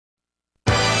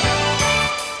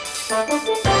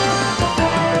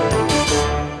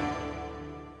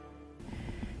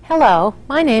Hello,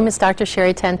 my name is Dr.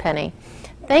 Sherry Tenpenny.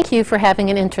 Thank you for having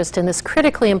an interest in this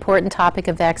critically important topic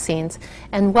of vaccines,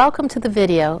 and welcome to the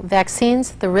video,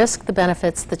 Vaccines, the Risk, the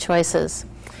Benefits, the Choices.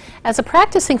 As a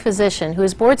practicing physician who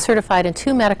is board certified in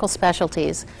 2 medical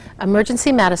specialties,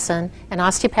 emergency medicine and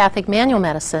osteopathic manual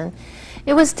medicine,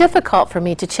 it was difficult for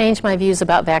me to change my views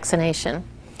about vaccination.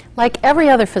 Like every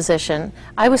other physician,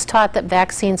 I was taught that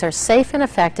vaccines are safe and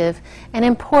effective and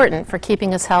important for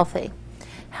keeping us healthy.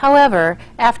 However,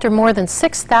 after more than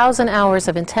 6,000 hours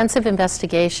of intensive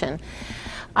investigation,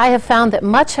 I have found that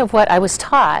much of what I was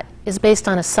taught is based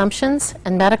on assumptions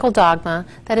and medical dogma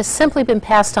that has simply been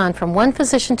passed on from one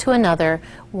physician to another,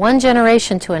 one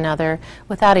generation to another,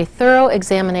 without a thorough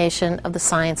examination of the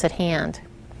science at hand.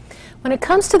 When it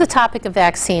comes to the topic of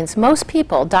vaccines, most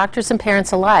people, doctors and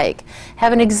parents alike,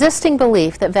 have an existing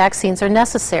belief that vaccines are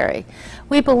necessary.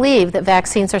 We believe that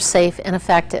vaccines are safe and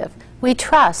effective. We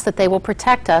trust that they will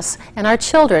protect us and our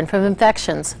children from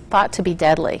infections thought to be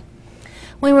deadly.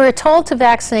 When we are told to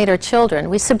vaccinate our children,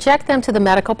 we subject them to the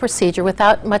medical procedure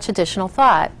without much additional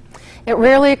thought. It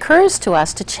rarely occurs to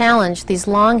us to challenge these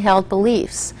long-held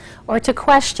beliefs or to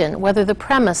question whether the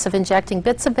premise of injecting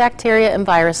bits of bacteria and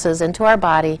viruses into our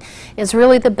body is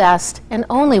really the best and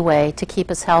only way to keep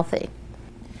us healthy.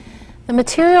 The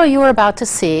material you are about to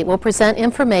see will present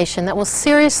information that will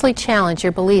seriously challenge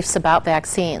your beliefs about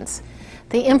vaccines.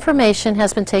 The information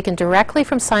has been taken directly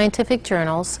from scientific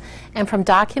journals and from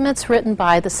documents written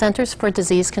by the Centers for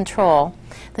Disease Control,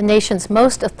 the nation's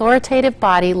most authoritative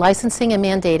body licensing and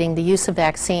mandating the use of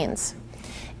vaccines.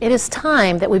 It is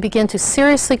time that we begin to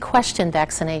seriously question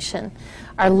vaccination.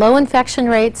 Are low infection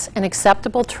rates an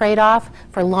acceptable trade-off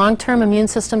for long-term immune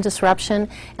system disruption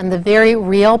and the very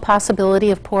real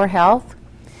possibility of poor health?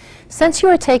 Since you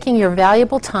are taking your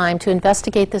valuable time to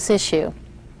investigate this issue,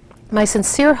 my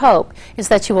sincere hope is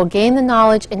that you will gain the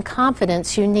knowledge and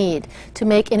confidence you need to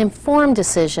make an informed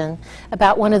decision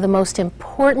about one of the most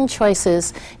important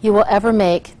choices you will ever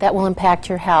make that will impact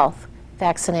your health: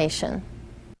 vaccination.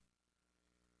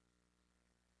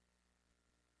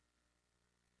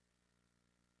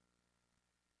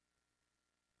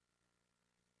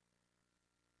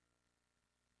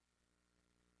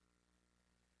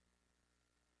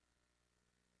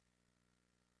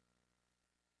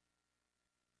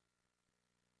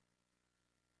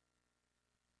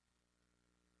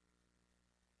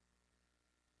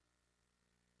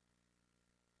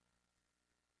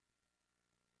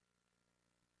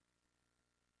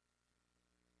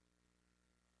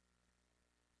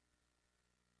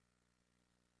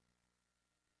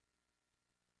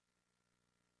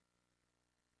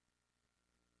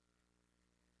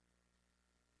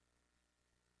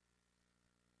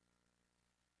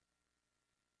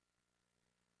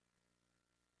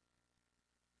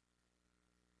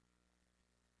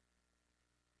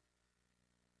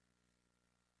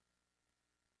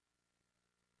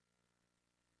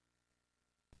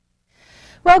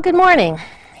 Well, good morning,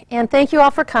 and thank you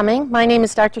all for coming. My name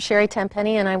is Dr. Sherry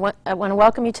Tenpenny, and I want to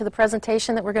welcome you to the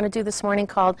presentation that we're going to do this morning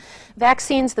called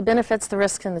Vaccines, the Benefits, the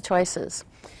Risks, and the Choices.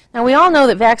 Now, we all know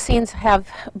that vaccines have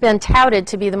been touted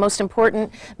to be the most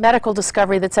important medical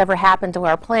discovery that's ever happened to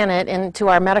our planet and to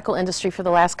our medical industry for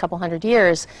the last couple hundred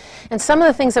years. And some of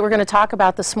the things that we're going to talk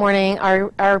about this morning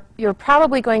are you're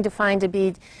probably going to find to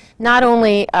be not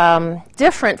only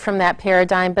different from that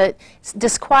paradigm, but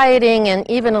disquieting and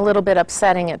even a little bit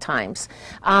upsetting at times,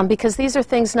 because these are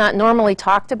things not normally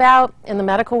talked about in the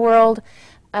medical world.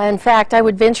 In fact, I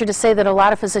would venture to say that a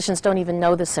lot of physicians don't even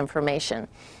know this information.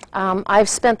 I've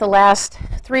spent the last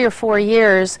 3 or 4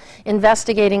 years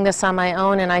investigating this on my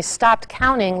own, and I stopped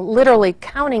counting, literally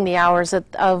counting the hours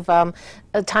of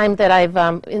time that I've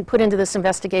put into this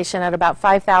investigation at about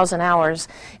 5,000 hours.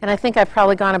 And I think I've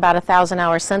probably gone about 1,000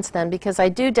 hours since then, because I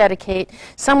do dedicate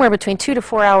somewhere between 2 to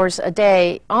 4 hours a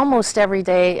day, almost every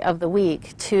day of the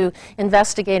week, to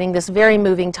investigating this very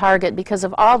moving target because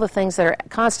of all the things that are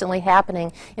constantly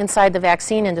happening inside the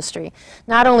vaccine industry.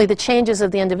 Not only the changes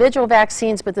of the individual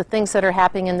vaccines, but the things that are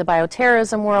happening in the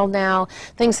bioterrorism world now,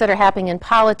 things that are happening in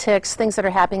politics, things that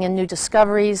are happening in new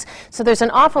discoveries. So there's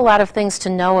an awful lot of things to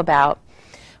know about.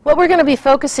 What we're going to be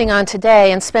focusing on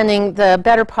today and spending the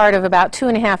better part of about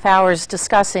 2.5 hours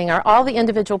discussing are all the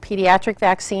individual pediatric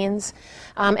vaccines.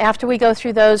 After we go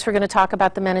through those, we're going to talk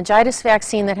about the meningitis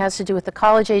vaccine that has to do with the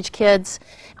college-age kids.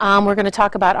 We're going to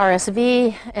talk about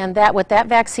RSV and what that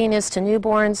vaccine is to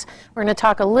newborns. We're going to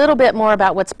talk a little bit more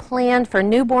about what's planned for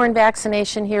newborn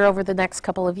vaccination here over the next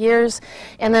couple of years.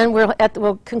 And then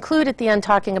we'll conclude at the end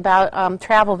talking about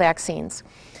travel vaccines.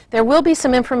 There will be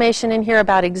some information in here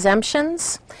about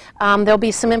exemptions. There'll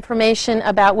be some information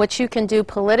about what you can do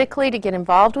politically to get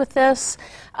involved with this.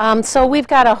 So we've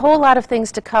got a whole lot of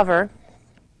things to cover.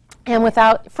 And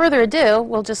without further ado,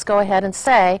 we'll just go ahead and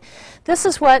say, this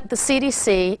is what the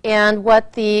CDC and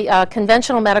what the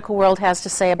conventional medical world has to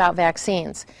say about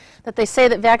vaccines. That they say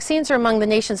that vaccines are among the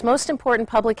nation's most important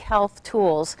public health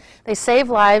tools. They save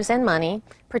lives and money,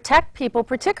 protect people,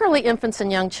 particularly infants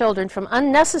and young children, from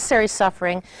unnecessary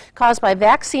suffering caused by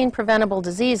vaccine-preventable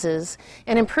diseases,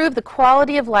 and improve the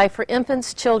quality of life for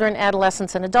infants, children,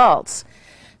 adolescents, and adults.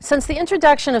 Since the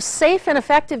introduction of safe and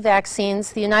effective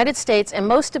vaccines, the United States and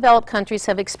most developed countries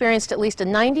have experienced at least a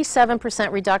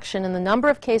 97% reduction in the number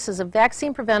of cases of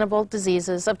vaccine-preventable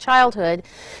diseases of childhood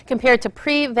compared to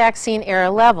pre-vaccine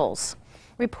era levels.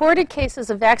 Reported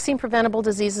cases of vaccine-preventable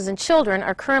diseases in children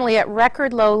are currently at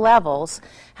record low levels.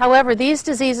 However, these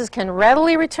diseases can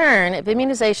readily return if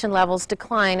immunization levels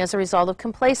decline as a result of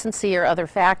complacency or other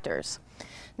factors.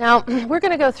 Now, we're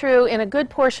going to go through in a good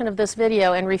portion of this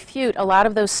video and refute a lot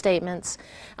of those statements.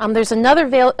 There's another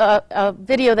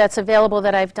video that's available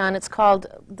that I've done. It's called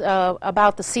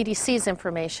about the CDC's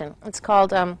information. It's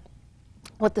called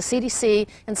What the CDC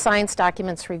and Science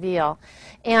Documents Reveal.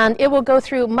 And it will go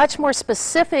through much more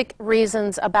specific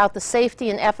reasons about the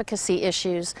safety and efficacy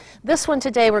issues. This one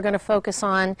today we're going to focus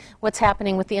on what's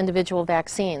happening with the individual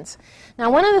vaccines.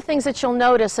 Now, one of the things that you'll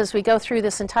notice as we go through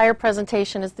this entire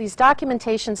presentation is these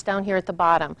documentations down here at the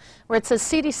bottom, where it says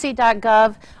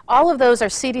cdc.gov. All of those are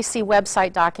CDC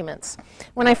website documents.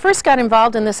 When I first got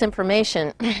involved in this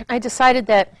information, I decided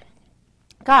that,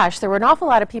 gosh, there were an awful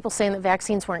lot of people saying that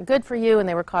vaccines weren't good for you and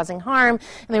they were causing harm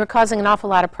and they were causing an awful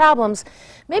lot of problems.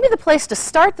 Maybe the place to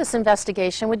start this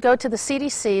investigation would go to the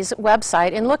CDC's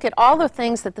website and look at all the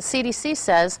things that the CDC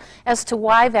says as to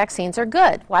why vaccines are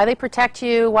good, why they protect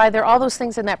you, why there are all those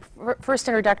things in that first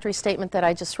introductory statement that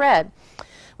I just read.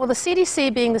 Well, the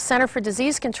CDC, being the Center for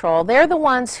Disease Control, they're the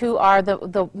ones who are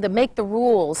make the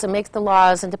rules and make the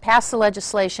laws and to pass the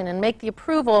legislation and make the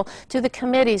approval to the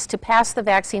committees to pass the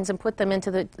vaccines and put them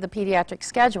into the pediatric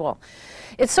schedule.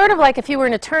 It's sort of like if you were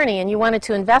an attorney and you wanted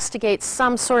to investigate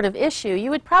some sort of issue,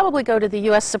 you would probably go to the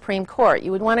U.S. Supreme Court.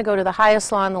 You would want to go to the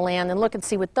highest law in the land and look and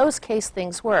see what those case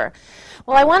things were.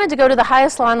 Well, I wanted to go to the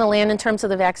highest law in the land in terms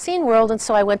of the vaccine world, and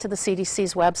so I went to the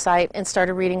CDC's website and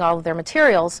started reading all of their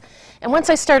materials. And once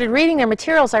I started reading their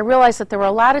materials, I realized that there were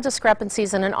a lot of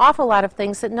discrepancies and an awful lot of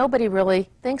things that nobody really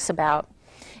thinks about.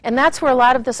 And that's where a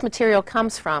lot of this material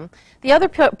comes from. The other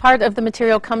part of the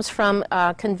material comes from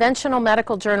conventional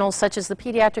medical journals such as the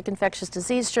Pediatric Infectious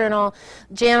Disease Journal,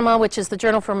 JAMA, which is the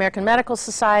Journal for American Medical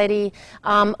Society.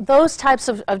 Those types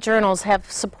of journals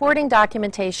have supporting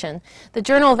documentation. The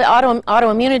Journal of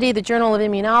Autoimmunity, the Journal of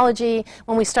Immunology,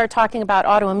 when we start talking about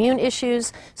autoimmune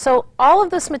issues. So all of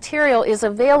this material is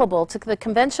available to the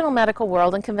conventional medical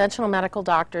world and conventional medical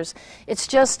doctors. It's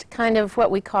just kind of what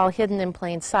we call hidden in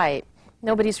plain sight.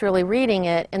 Nobody's really reading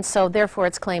it, and so therefore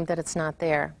it's claimed that it's not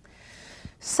there.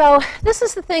 So this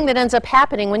is the thing that ends up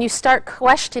happening when you start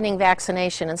questioning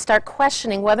vaccination and start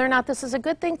questioning whether or not this is a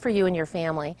good thing for you and your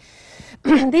family.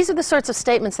 These are the sorts of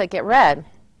statements that get read.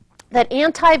 That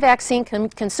anti-vaccine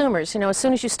consumers, as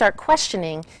soon as you start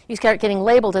questioning, you start getting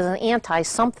labeled as an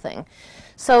anti-something.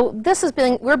 So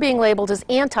we're being labeled as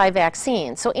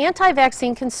anti-vaccine. So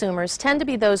anti-vaccine consumers tend to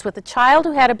be those with a child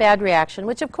who had a bad reaction,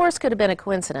 which of course could have been a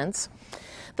coincidence.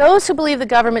 Those who believe the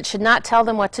government should not tell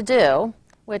them what to do,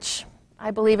 which I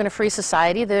believe in a free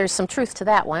society, there's some truth to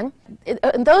that one.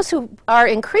 And those who are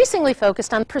increasingly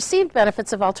focused on perceived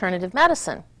benefits of alternative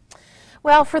medicine.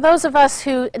 Well, for those of us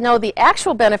who know the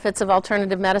actual benefits of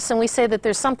alternative medicine, we say that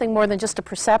there's something more than just a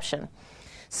perception.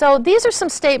 So these are some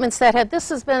statements this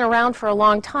has been around for a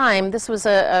long time. This was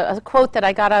a quote that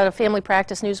I got out of Family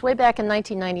Practice News way back in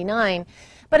 1999,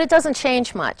 but it doesn't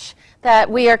change much. That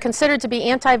we are considered to be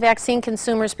anti-vaccine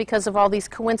consumers because of all these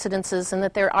coincidences and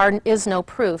that there is no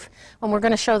proof, when we're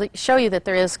going to show you that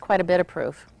there is quite a bit of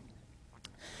proof.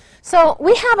 So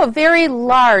we have a very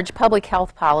large public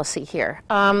health policy here.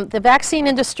 The vaccine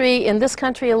industry in this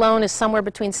country alone is somewhere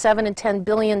between $7 and $10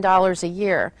 billion a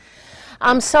year.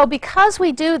 So because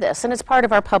we do this, and it's part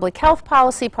of our public health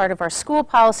policy, part of our school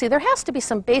policy, there has to be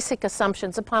some basic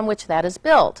assumptions upon which that is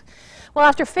built. Well,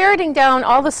 after ferreting down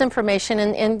all this information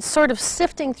and sort of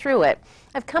sifting through it,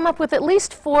 I've come up with at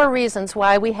least 4 reasons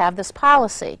why we have this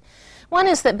policy. One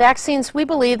is that we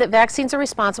believe that vaccines are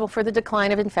responsible for the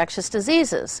decline of infectious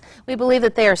diseases. We believe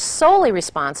that they are solely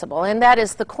responsible, and that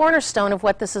is the cornerstone of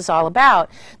what this is all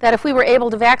about. That if we were able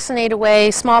to vaccinate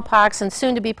away smallpox and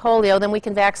soon to be polio, then we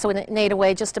can vaccinate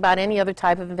away just about any other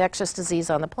type of infectious disease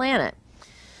on the planet.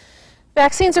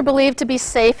 Vaccines are believed to be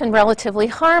safe and relatively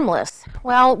harmless.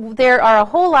 Well, there are a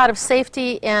whole lot of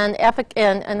safety and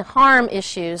harm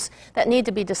issues that need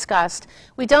to be discussed.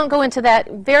 We don't go into that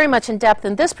very much in depth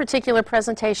in this particular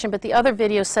presentation, but the other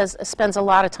video spends a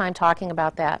lot of time talking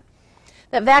about that.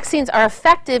 That vaccines are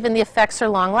effective and the effects are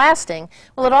long-lasting.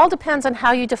 Well, it all depends on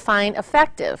how you define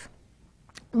effective.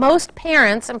 Most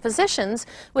parents and physicians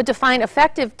would define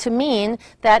effective to mean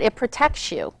that it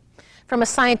protects you. From a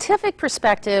scientific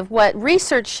perspective, what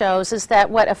research shows is that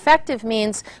what effective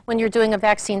means when you're doing a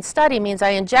vaccine study means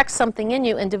I inject something in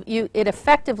you and it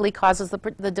effectively causes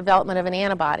the development of an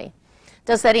antibody.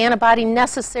 Does that antibody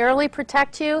necessarily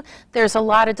protect you? There's a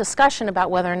lot of discussion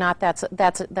about whether or not that's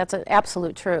an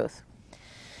absolute truth.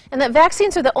 And that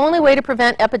vaccines are the only way to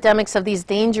prevent epidemics of these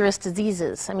dangerous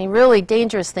diseases. I mean, really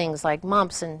dangerous things like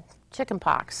mumps and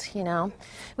chickenpox, you know.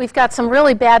 We've got some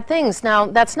really bad things. Now,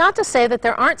 that's not to say that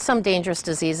there aren't some dangerous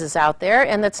diseases out there,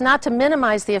 and that's not to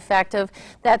minimize the effect of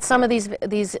that some of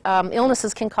these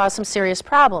illnesses can cause some serious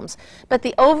problems. But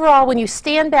the overall, when you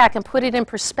stand back and put it in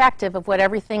perspective of what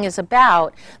everything is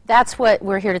about, that's what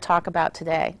we're here to talk about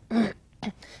today.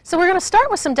 So we're going to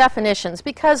start with some definitions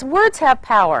because words have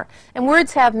power and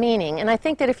words have meaning, and I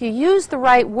think that if you use the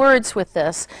right words with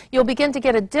this, you'll begin to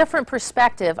get a different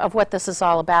perspective of what this is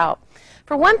all about.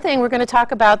 For one thing, we're going to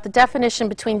talk about the definition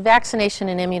between vaccination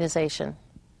and immunization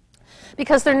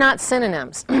because they're not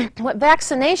synonyms. What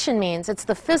vaccination means, it's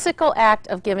the physical act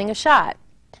of giving a shot.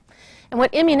 And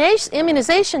what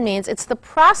immunization means, it's the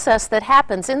process that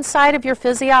happens inside of your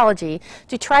physiology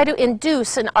to try to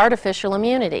induce an artificial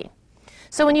immunity.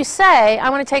 So when you say,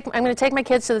 I'm going to take my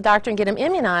kids to the doctor and get them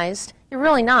immunized, you're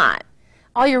really not.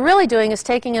 All you're really doing is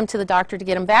taking them to the doctor to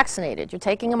get them vaccinated. You're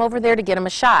taking them over there to get them a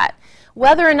shot.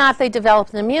 Whether or not they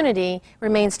develop an immunity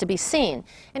remains to be seen.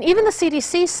 And even the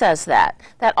CDC says that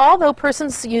although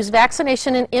persons use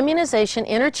vaccination and immunization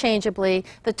interchangeably,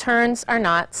 the terms are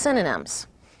not synonyms.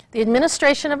 The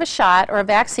administration of a shot or a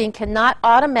vaccine cannot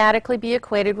automatically be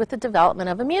equated with the development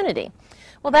of immunity.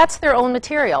 Well, that's their own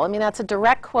material. I mean, that's a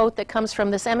direct quote that comes from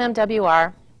this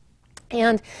MMWR.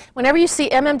 And whenever you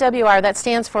see MMWR, that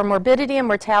stands for Morbidity and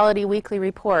Mortality Weekly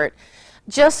Report,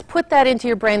 just put that into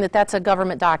your brain that that's a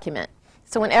government document.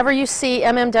 So whenever you see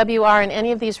MMWR in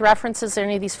any of these references or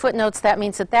any of these footnotes, that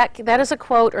means that is a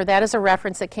quote or that is a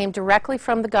reference that came directly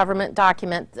from the government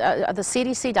document, the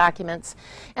CDC documents.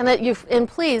 And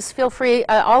please feel free,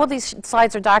 all of these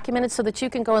slides are documented so that you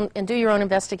can go and do your own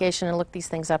investigation and look these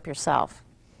things up yourself.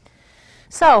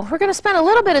 So we're going to spend a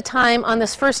little bit of time on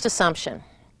this first assumption,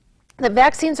 that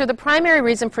vaccines are the primary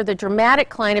reason for the dramatic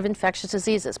decline of infectious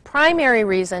diseases. Primary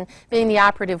reason being the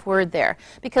operative word there,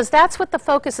 because that's what the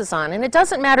focus is on. And it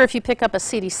doesn't matter if you pick up a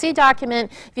CDC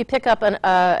document, if you pick up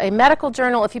a medical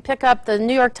journal, if you pick up the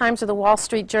New York Times or the Wall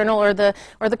Street Journal or the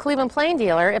Cleveland Plain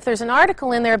Dealer, if there's an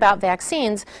article in there about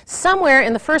vaccines, somewhere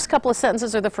in the first couple of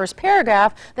sentences or the first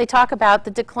paragraph, they talk about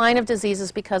the decline of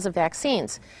diseases because of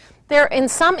vaccines. In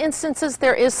some instances,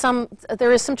 there is some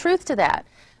truth to that.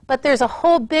 But there's a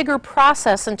whole bigger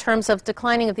process in terms of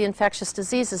declining of the infectious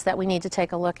diseases that we need to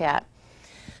take a look at.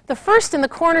 The first and the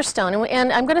cornerstone,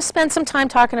 and I'm going to spend some time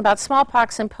talking about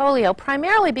smallpox and polio,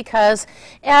 primarily because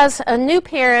as a new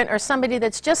parent or somebody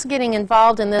that's just getting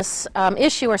involved in this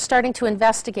issue or starting to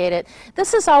investigate it,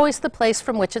 this is always the place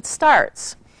from which it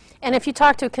starts. And if you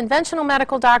talk to conventional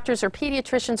medical doctors or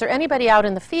pediatricians or anybody out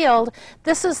in the field,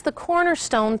 this is the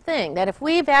cornerstone thing, that if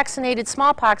we vaccinated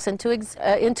smallpox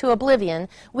into oblivion,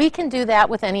 we can do that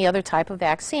with any other type of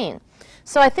vaccine.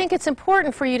 So I think it's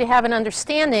important for you to have an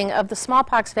understanding of the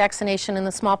smallpox vaccination and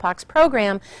the smallpox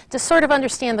program to sort of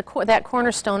understand that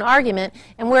cornerstone argument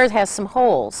and where it has some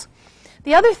holes.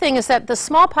 The other thing is that the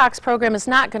smallpox program is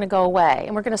not going to go away,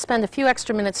 and we're going to spend a few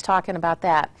extra minutes talking about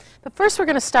that. But first we're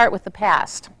going to start with the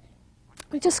past.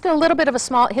 We just go a little bit of a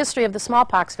small history of the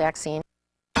smallpox vaccine.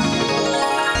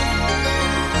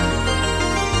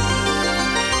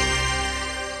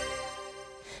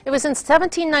 It was in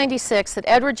 1796 that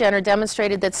Edward Jenner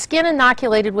demonstrated that skin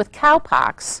inoculated with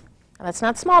cowpox, now that's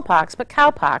not smallpox, but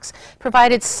cowpox,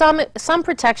 provided some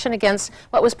protection against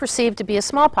what was perceived to be a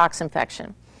smallpox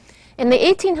infection. In the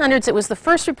 1800s, it was the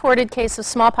first reported case of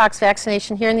smallpox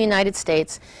vaccination here in the United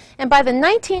States, and by the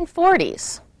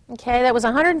 1940s, okay, that was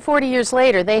 140 years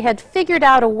later, they had figured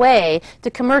out a way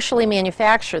to commercially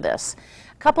manufacture this.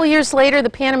 A couple years later, the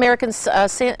Pan American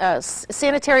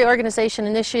Sanitary Organization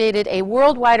initiated a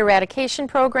worldwide eradication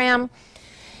program.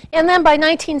 And then by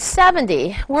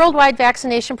 1970, worldwide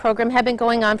vaccination program had been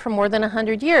going on for more than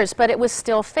 100 years, but it was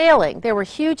still failing. There were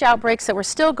huge outbreaks that were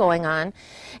still going on.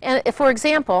 And for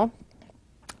example,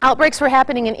 outbreaks were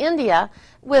happening in India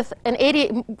with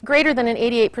greater than an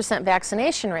 88%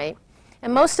 vaccination rate.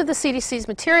 And most of the CDC's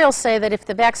materials say that if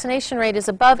the vaccination rate is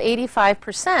above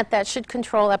 85%, that should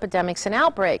control epidemics and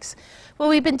outbreaks. Well,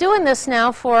 we've been doing this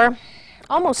now for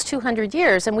almost 200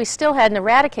 years, and we still hadn't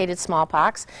eradicated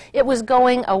smallpox. It was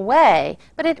going away,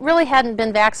 but it really hadn't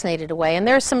been vaccinated away. And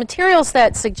there are some materials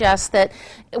that suggest that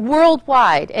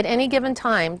worldwide, at any given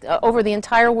time, over the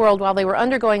entire world, while they were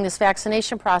undergoing this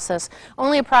vaccination process,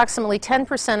 only approximately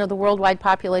 10% of the worldwide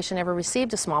population ever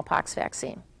received a smallpox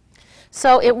vaccine.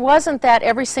 So it wasn't that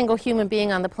every single human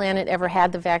being on the planet ever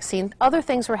had the vaccine. Other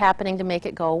things were happening to make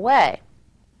it go away.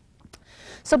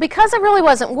 So because it really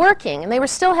wasn't working, and they were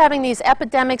still having these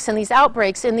epidemics and these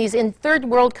outbreaks in these third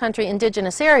world country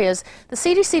indigenous areas, the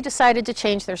CDC decided to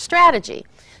change their strategy.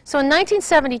 So in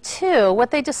 1972, what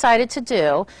they decided to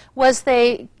do was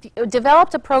they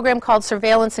developed a program called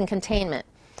surveillance and containment,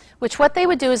 which what they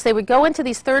would do is they would go into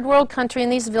these third world country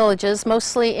and these villages,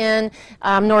 mostly in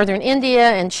northern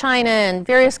India and China and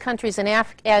various countries in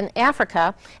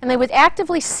Africa, and they would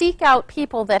actively seek out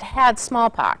people that had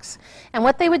smallpox. And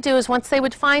what they would do is once they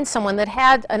would find someone that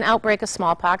had an outbreak of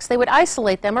smallpox, they would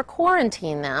isolate them or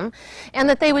quarantine them, and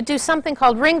that they would do something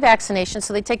called ring vaccination.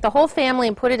 So they'd take the whole family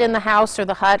and put it in the house or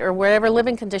the hut or wherever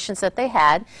living conditions that they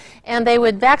had, and they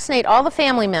would vaccinate all the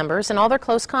family members and all their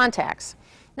close contacts.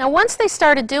 Now, once they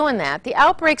started doing that, the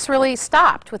outbreaks really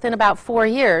stopped within about 4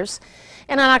 years.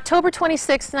 And on October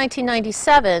 26,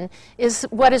 1997, is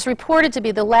what is reported to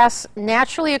be the last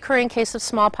naturally occurring case of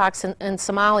smallpox in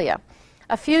Somalia.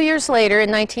 A few years later, in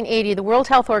 1980, the World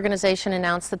Health Organization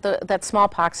announced that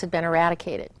smallpox had been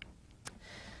eradicated.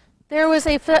 There was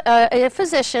a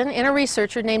physician and a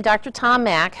researcher named Dr. Tom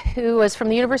Mack, who was from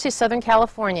the University of Southern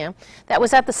California, that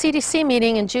was at the CDC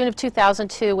meeting in June of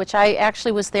 2002, which I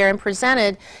actually was there, and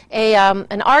presented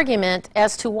an argument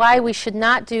as to why we should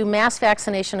not do mass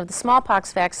vaccination of the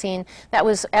smallpox vaccine. That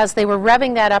was as they were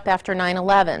revving that up after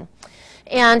 9/11.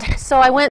 And so I went